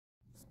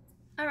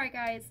Alright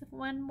guys,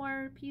 one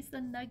more piece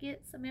of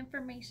nugget, some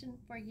information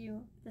for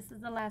you. This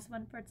is the last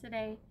one for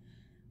today.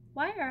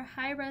 Why are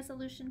high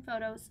resolution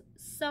photos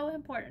so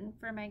important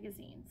for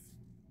magazines?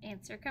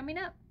 Answer coming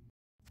up.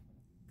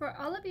 For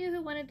all of you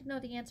who wanted to know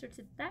the answer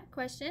to that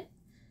question,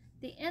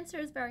 the answer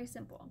is very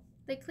simple.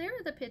 The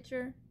clearer the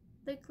picture,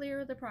 the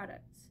clearer the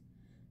product.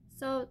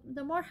 So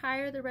the more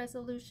higher the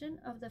resolution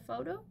of the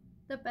photo,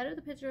 the better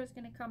the picture is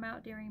going to come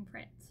out during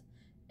print.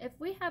 If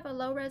we have a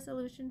low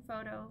resolution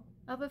photo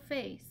of a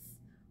face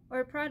or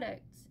a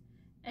product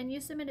and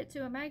you submit it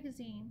to a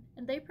magazine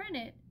and they print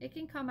it, it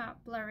can come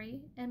out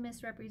blurry and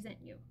misrepresent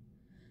you.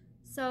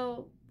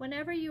 So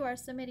whenever you are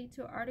submitting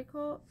to an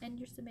article and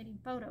you're submitting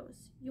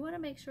photos, you want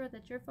to make sure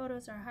that your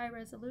photos are high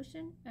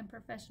resolution and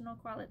professional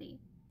quality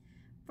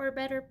for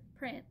better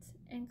print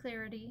and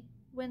clarity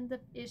when the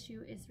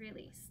issue is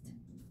released.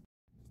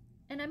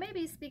 And I may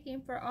be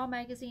speaking for all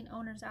magazine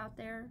owners out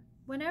there.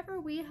 Whenever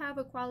we have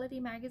a quality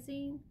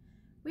magazine,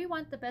 we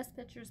want the best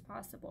pictures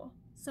possible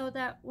so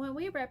that when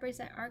we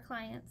represent our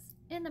clients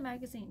in the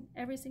magazine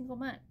every single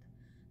month,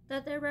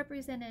 that they're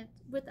represented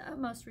with the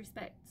utmost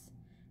respect.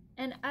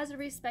 And as a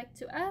respect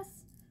to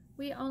us,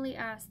 we only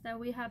ask that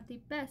we have the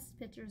best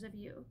pictures of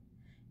you.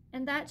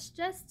 And that's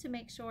just to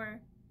make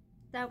sure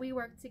that we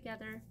work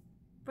together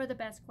for the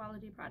best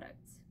quality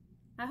products.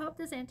 I hope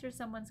this answers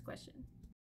someone's question.